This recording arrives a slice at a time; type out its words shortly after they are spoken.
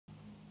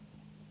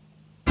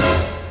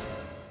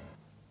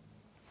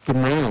Good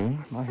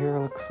morning. My hair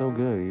looks so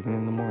good even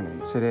in the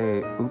morning.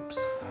 Today, oops.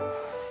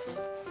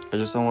 I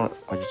just don't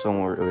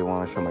really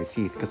want to show my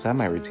teeth because I have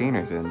my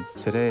retainers in.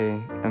 Today,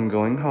 I'm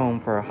going home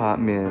for a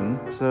hot min.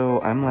 So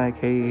I'm like,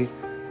 hey,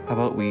 how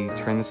about we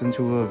turn this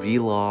into a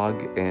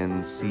vlog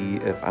and see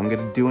if I'm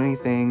gonna do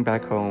anything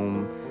back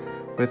home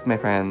with my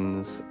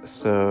friends.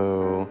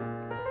 So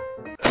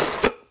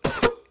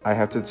I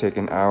have to take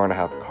an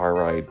hour-and-a-half car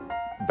ride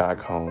back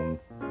home.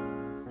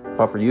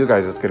 But for you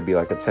guys, it's gonna be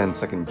like a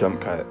 10-second jump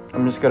cut.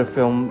 I'm just gonna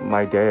film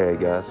my day, I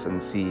guess,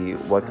 and see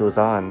what goes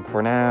on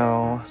for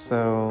now,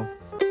 so.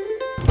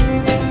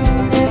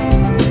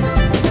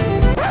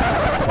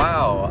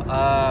 Wow,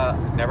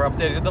 never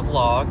updated the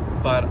vlog,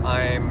 but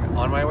I'm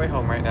on my way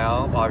home right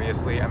now.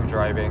 Obviously, I'm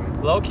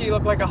driving. Low-key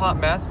look like a hot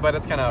mess, but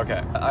it's kinda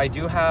okay. I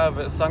do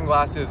have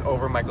sunglasses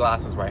over my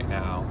glasses right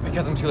now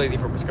because I'm too lazy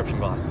for prescription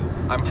glasses.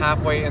 I'm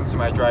halfway into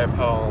my drive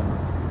home,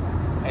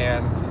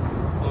 and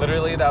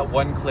literally that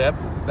one clip,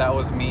 that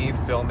was me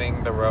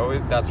filming the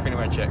road. That's pretty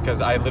much it,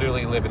 because I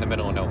literally live in the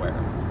middle of nowhere.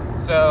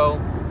 So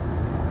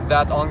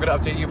that's all I'm gonna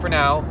update you for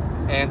now.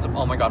 And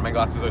oh my god, my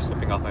glasses are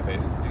slipping off my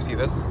face. Do you see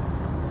this?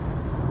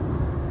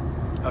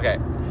 Okay,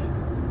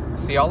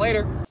 see y'all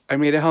later. I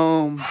made it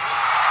home.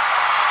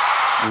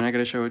 I'm not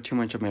gonna show too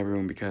much of my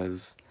room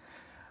because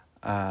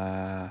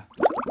I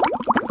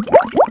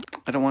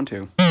don't want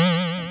to.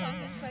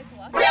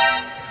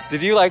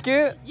 Did you like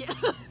it? Yeah.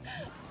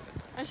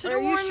 I should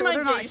have worn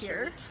my day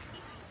shirt.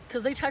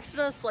 Because they texted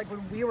us like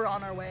when we were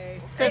on our way.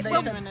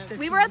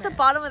 We were at the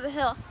bottom of the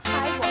hill.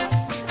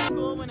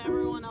 Cool when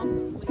everyone else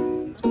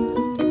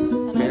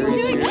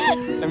Mary's here.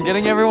 I'm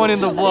getting everyone in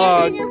the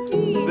vlog.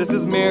 This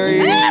is Mary.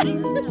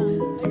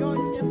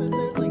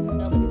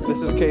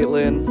 This is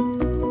Caitlin.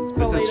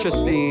 This is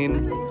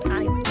Justine.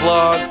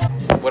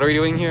 Vlog. What are we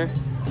doing here?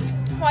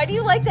 Why do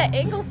you like that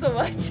angle so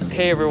much?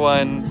 Hey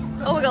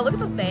everyone. Oh my god, look at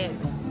those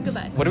bags.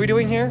 Goodbye. What are we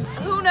doing here?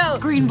 Who knows?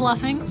 green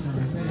bluffing.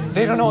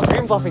 They don't know what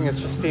green bluffing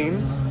is,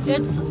 Justine.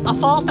 It's a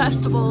fall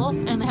festival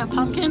and they have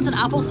pumpkins and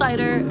apple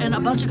cider and a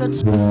bunch of good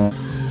Sorry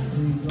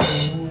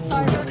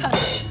for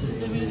cutting.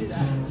 Didn't mean to do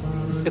that.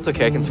 It's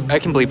okay, I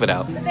can bleep it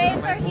out. The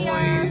babes are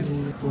here.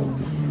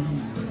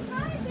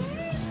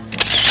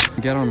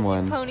 Get on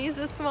one. Ponies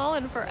is small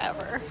and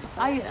forever.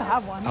 I used to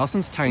have one.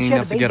 Allison's tiny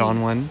enough to get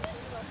on one.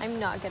 I'm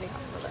not getting on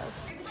one of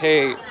those.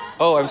 Hey,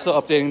 oh, I'm still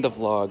updating the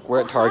vlog.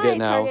 We're at Target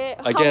now. Target.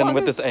 Again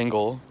with this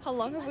angle. How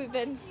long have we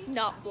been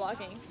not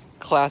vlogging?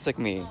 Classic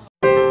me.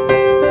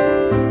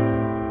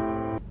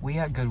 We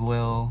at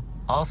Goodwill.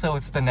 Also,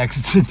 it's the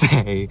next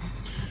day.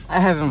 I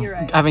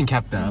haven't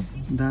kept up.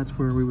 That's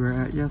where we were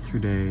at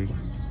yesterday.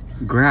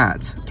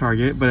 Grat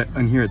Target, but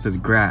on here it says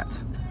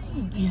Grat.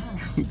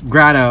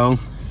 Grotto.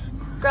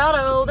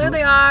 Grotto, there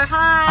they are.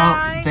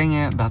 Hi. Oh, dang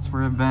it! That's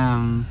where I've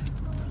been.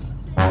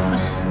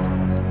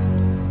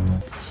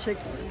 Shake.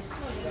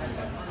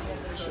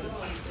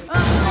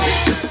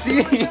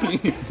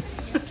 Steve.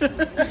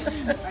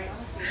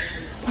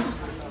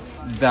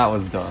 That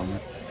was dumb.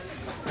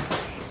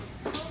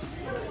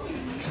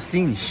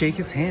 Justine, shake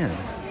his hand.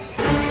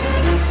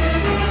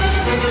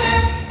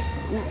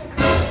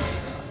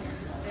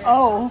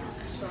 Oh.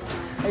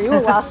 Are you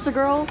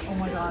Elastigirl? Oh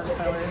my god,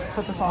 Tyler.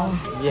 Put this on.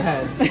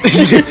 Yes.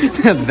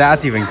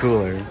 That's even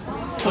cooler.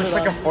 It looks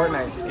like a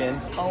Fortnite skin.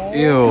 Oh.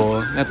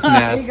 Ew, that's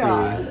nasty.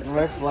 Am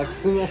I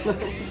flexing it?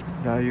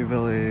 Value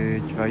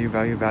Village, value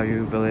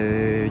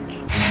village.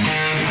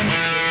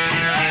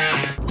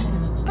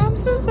 I'm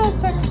so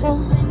sexual.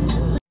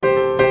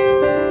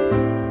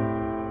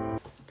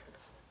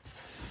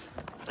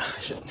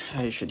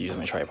 I should use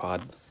my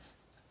tripod.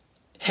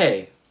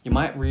 Hey, you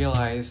might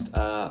realize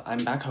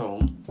I'm back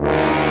home.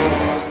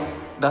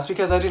 That's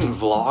because I didn't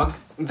vlog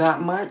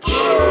that much.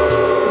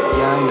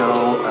 Yeah, I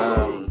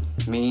know,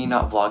 me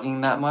not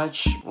vlogging that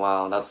much,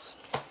 wow, that's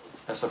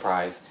a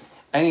surprise.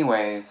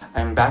 Anyways,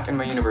 I'm back in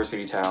my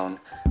university town,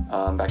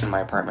 back in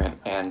my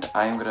apartment, and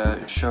I'm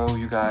gonna show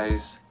you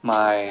guys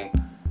my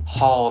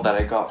haul that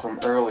I got from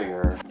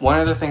earlier. One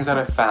of the things that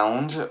I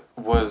found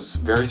was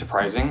very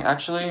surprising,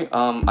 actually.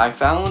 I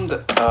found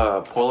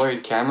a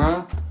Polaroid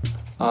camera.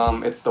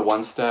 It's the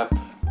one-step,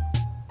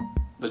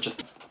 it's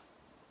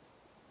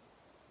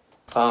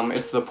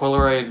the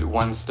Polaroid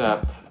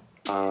one-step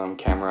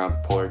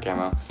Polaroid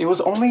camera. It was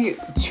only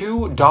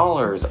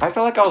 $2. I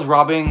felt like I was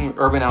robbing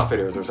Urban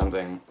Outfitters or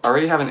something. I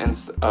already have a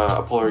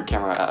Polaroid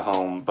camera at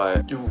home,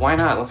 but why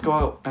not? Let's go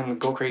out and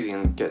go crazy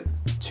and get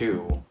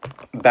two.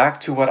 Back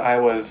to what I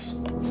was...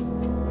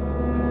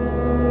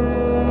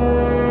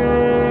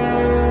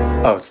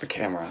 Oh, it's the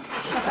camera.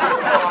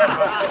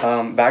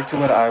 Back to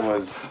what I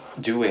was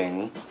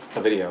doing,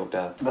 the video,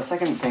 duh. The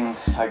second thing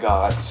I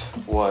got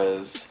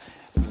was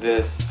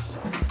this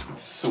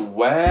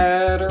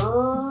sweatshirt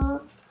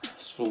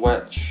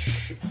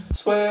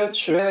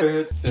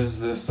is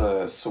this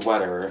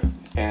sweater,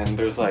 and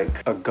there's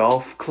like a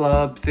golf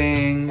club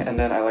thing, and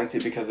then I liked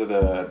it because of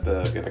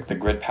the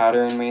grid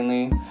pattern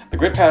mainly. The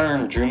grid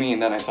pattern drew me,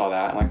 and then I saw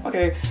that. I'm like,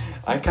 okay,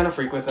 I kind of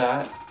freak with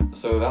that,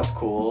 so that's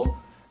cool.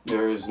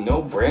 There's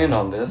no brand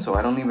on this, so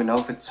I don't even know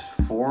if it's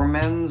for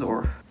men's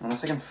or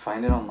unless I can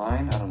find it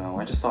online. I don't know.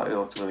 I just thought it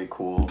looked really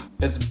cool.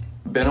 It's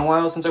been a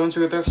while since I went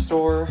to a thrift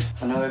store.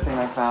 Another thing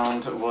I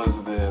found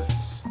was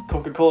this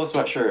Coca-Cola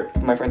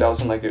sweatshirt. My friend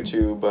Allison liked it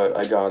too, but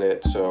I got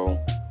it, so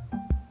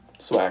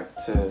swag. It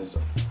says,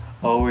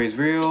 always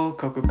real,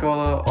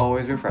 Coca-Cola,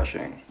 always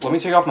refreshing. Let me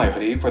take off my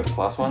hoodie for this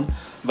last one.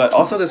 But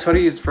also this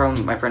hoodie is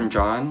from my friend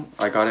John.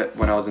 I got it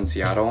when I was in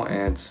Seattle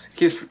and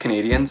he's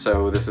Canadian,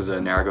 so this is a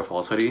Niagara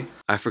Falls hoodie.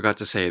 I forgot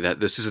to say that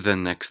this is the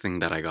next thing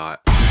that I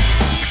got.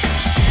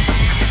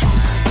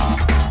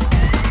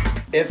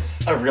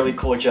 It's a really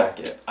cool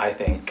jacket, I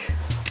think.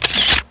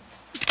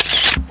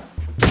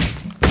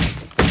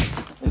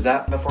 Is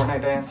that the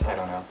Fortnite dance? I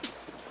don't know.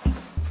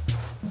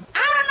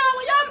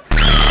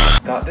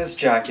 Got this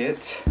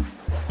jacket.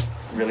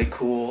 Really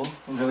cool,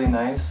 really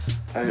nice.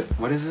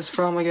 What is this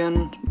from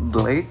again?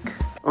 Blake?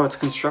 Oh, it's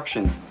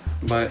construction.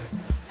 But,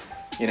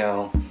 you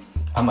know,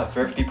 I'm a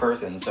thrifty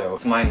person, so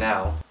it's mine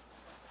now.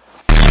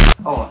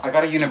 Oh, I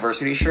got a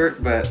university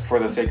shirt, but for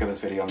the sake of this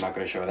video, I'm not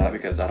gonna show that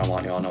because I don't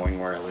want y'all knowing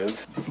where I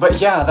live. But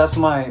yeah, that's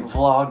my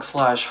vlog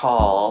 /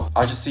 haul.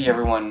 I'll just see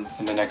everyone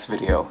in the next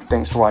video.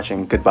 Thanks for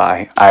watching.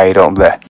 Goodbye. I don't bleh.